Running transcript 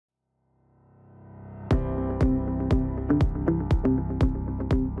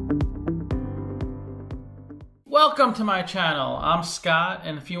Welcome to my channel. I'm Scott,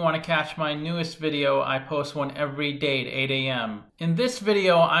 and if you want to catch my newest video, I post one every day at 8 a.m. In this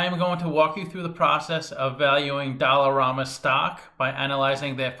video, I am going to walk you through the process of valuing Dollarama stock by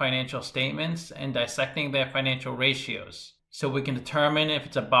analyzing their financial statements and dissecting their financial ratios, so we can determine if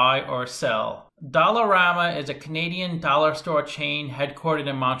it's a buy or a sell. Dollarama is a Canadian dollar store chain headquartered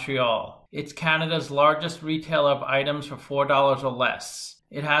in Montreal. It's Canada's largest retailer of items for $4 or less.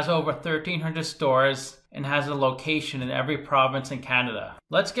 It has over 1,300 stores and has a location in every province in Canada.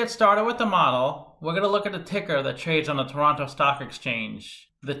 Let's get started with the model. We're going to look at the ticker that trades on the Toronto Stock Exchange.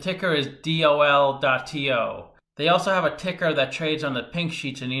 The ticker is DOL.TO. They also have a ticker that trades on the pink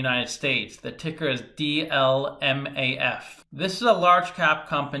sheets in the United States. The ticker is DLMAF. This is a large cap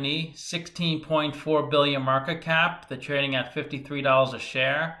company, 16.4 billion market cap. They're trading at $53 a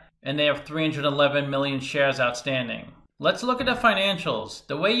share, and they have 311 million shares outstanding. Let's look at the financials.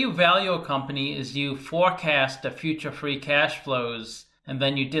 The way you value a company is you forecast the future free cash flows, and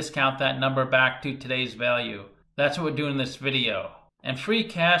then you discount that number back to today's value. That's what we're doing in this video. And free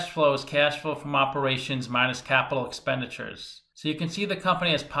cash flow is cash flow from operations minus capital expenditures. So you can see the company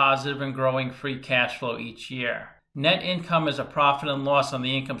has positive and growing free cash flow each year. Net income is a profit and loss on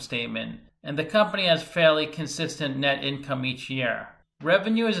the income statement, and the company has fairly consistent net income each year.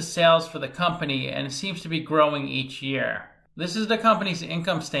 Revenue is the sales for the company, and it seems to be growing each year. This is the company's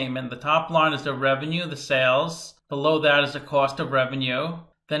income statement. The top line is the revenue, the sales. Below that is the cost of revenue.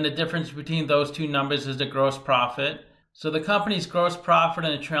 Then the difference between those two numbers is the gross profit. So the company's gross profit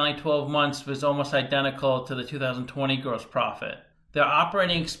in the trailing 12 months was almost identical to the 2020 gross profit. Their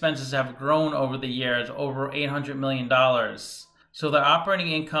operating expenses have grown over the years, over $800 million. So their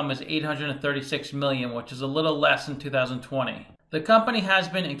operating income is $836 million, which is a little less in 2020. The company has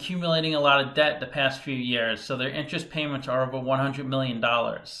been accumulating a lot of debt the past few years, so their interest payments are over $100 million.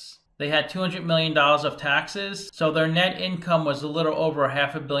 They had $200 million of taxes, so their net income was a little over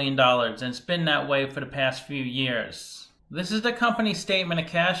 $500 million, and it's been that way for the past few years. This is the company's statement of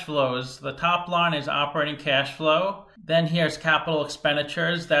cash flows. The top line is operating cash flow. Then here's capital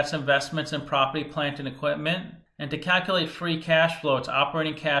expenditures. That's investments in property, plant, and equipment. And to calculate free cash flow, it's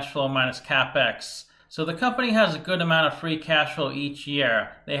operating cash flow minus CapEx. So the company has a good amount of free cash flow each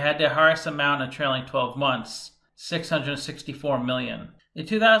year. They had their highest amount in the trailing 12 months, $664 million. In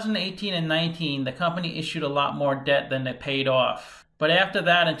 2018 and 19, the company issued a lot more debt than they paid off. But after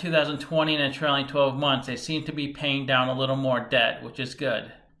that, in 2020 and the trailing 12 months, they seem to be paying down a little more debt, which is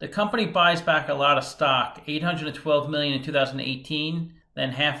good. The company buys back a lot of stock, $812 million in 2018,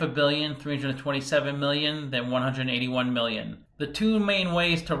 then $500 million, $327 million, then $181 million. The two main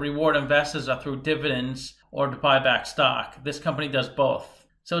ways to reward investors are through dividends or to buy back stock. This company does both.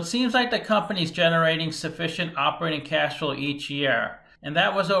 So it seems like the company is generating sufficient operating cash flow each year, and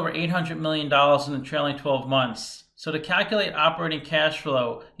that was over $800 million in the trailing 12 months. So to calculate operating cash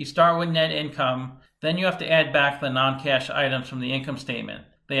flow, you start with net income, then you have to add back the non-cash items from the income statement.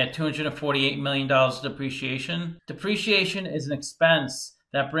 They had $248 million of depreciation. Depreciation is an expense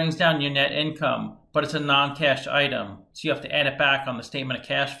that brings down your net income, but it's a non-cash item, so you have to add it back on the statement of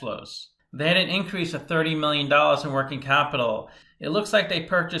cash flows. They had an increase of $30 million in working capital. It looks like they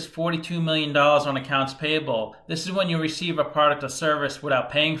purchased $42 million on accounts payable. This is when you receive a product or service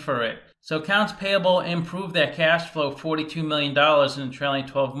without paying for it. So accounts payable improved their cash flow $42 million in the trailing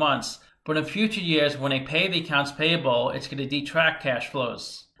 12 months. But in future years, when they pay the accounts payable, it's going to detract cash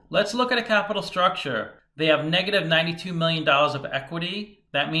flows. Let's look at a capital structure. They have negative $92 million of equity.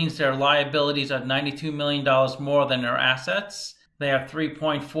 That means their liabilities are $92 million more than their assets. They have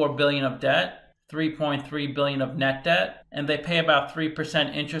 $3.4 billion of debt, $3.3 billion of net debt, and they pay about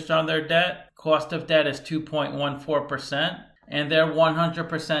 3% interest on their debt. Cost of debt is 2.14%, and they're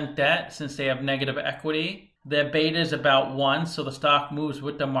 100% debt since they have negative equity. Their beta is about 1, so the stock moves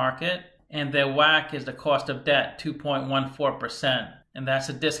with the market, and their WACC is the cost of debt, 2.14%, and that's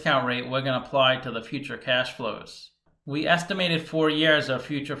a discount rate we're going to apply to the future cash flows. We estimated 4 years of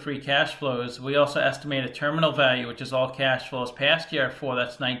future free cash flows. We also estimated terminal value, which is all cash flows past year 4,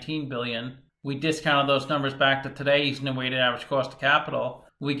 that's $19 billion. We discounted those numbers back to today using the weighted average cost of capital.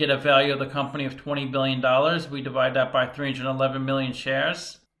 We get a value of the company of $20 billion. We divide that by 311 million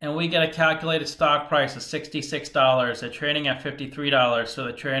shares. And we get a calculated stock price of $66. They're trading at $53, so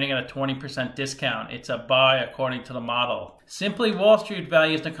they're trading at a 20% discount. It's a buy according to the model. Simply Wall Street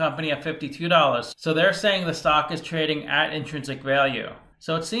values the company at $52, so they're saying the stock is trading at intrinsic value.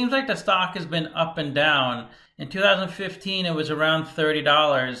 So it seems like the stock has been up and down. In 2015, it was around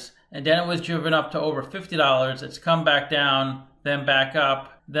 $30, and then it was driven up to over $50. It's come back down, then back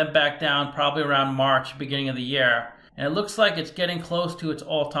up, then back down probably around March, beginning of the year. And it looks like it's getting close to its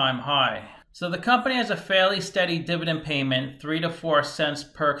all-time high. So the company has a fairly steady dividend payment, 3 to 4 cents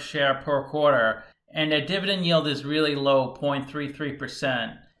per share per quarter, and their dividend yield is really low,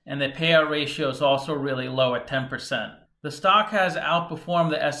 0.33%, and their payout ratio is also really low at 10%. The stock has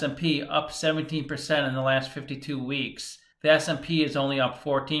outperformed the S&P, up 17% in the last 52 weeks. The S&P is only up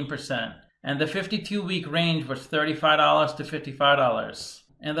 14%, and the 52-week range was $35 to $55.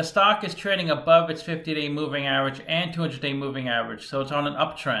 And the stock is trading above its 50-day moving average and 200-day moving average, so it's on an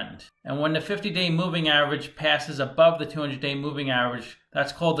uptrend. And when the 50-day moving average passes above the 200-day moving average,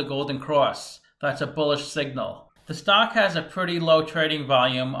 that's called the golden cross. That's a bullish signal. The stock has a pretty low trading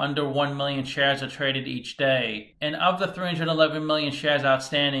volume, under 1 million shares are traded each day. And of the 311 million shares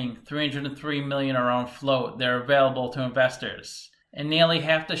outstanding, 303 million are on float. They're available to investors. And nearly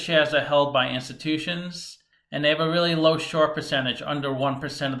half the shares are held by institutions. And they have a really low short percentage, under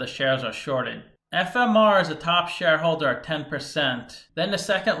 1% of the shares are shorted. FMR is a top shareholder at 10%. Then the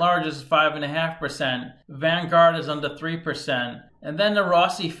second largest is 5.5%. Vanguard is under 3%. And then the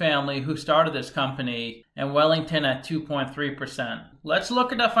Rossi family, who started this company, and Wellington at 2.3%. Let's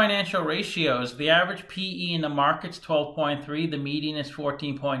look at the financial ratios. The average PE in the market's 12.3. The median is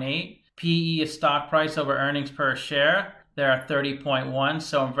 14.8. PE is stock price over earnings per share. They're at 30.1,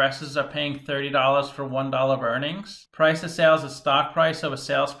 so investors are paying $30 for $1 of earnings. Price to sales is stock price over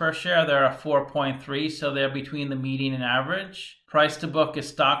sales per share. They're at 4.3, so they're between the median and average. Price to book is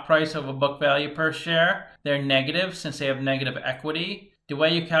stock price over book value per share. They're negative since they have negative equity. The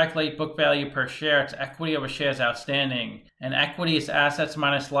way you calculate book value per share, it's equity over shares outstanding. And equity is assets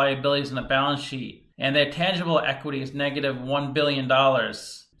minus liabilities in the balance sheet. And their tangible equity is negative $1 billion.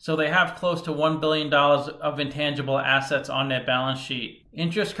 So they have close to $1 billion of intangible assets on their balance sheet.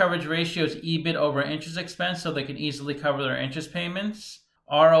 Interest coverage ratio is EBIT over interest expense, so they can easily cover their interest payments.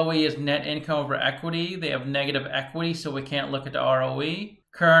 ROE is net income over equity. They have negative equity, so we can't look at the ROE.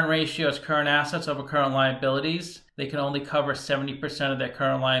 Current ratio is current assets over current liabilities. They can only cover 70% of their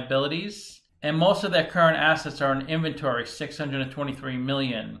current liabilities. And most of their current assets are in inventory, $623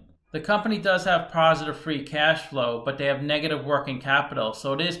 million. The company does have positive free cash flow, but they have negative working capital,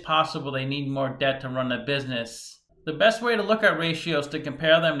 so it is possible they need more debt to run their business. The best way to look at ratios to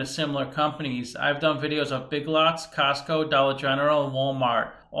compare them to similar companies, I've done videos of Big Lots, Costco, Dollar General, and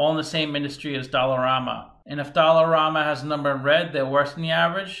Walmart, all in the same industry as Dollarama. And if Dollarama has a number in red, they're worse than the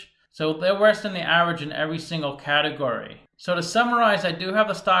average. So they're worse than the average in every single category. So to summarize, I do have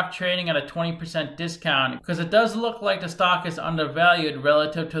the stock trading at a 20% discount because it does look like the stock is undervalued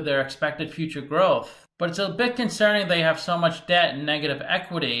relative to their expected future growth. But it's a bit concerning they have so much debt and negative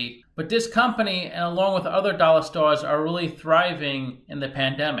equity. But this company, and along with other dollar stores, are really thriving in the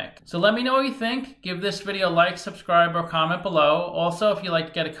pandemic. So let me know what you think. Give this video a like, subscribe, or comment below. Also, if you'd like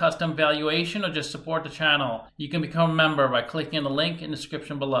to get a custom valuation or just support the channel, you can become a member by clicking on the link in the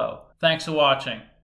description below. Thanks for watching.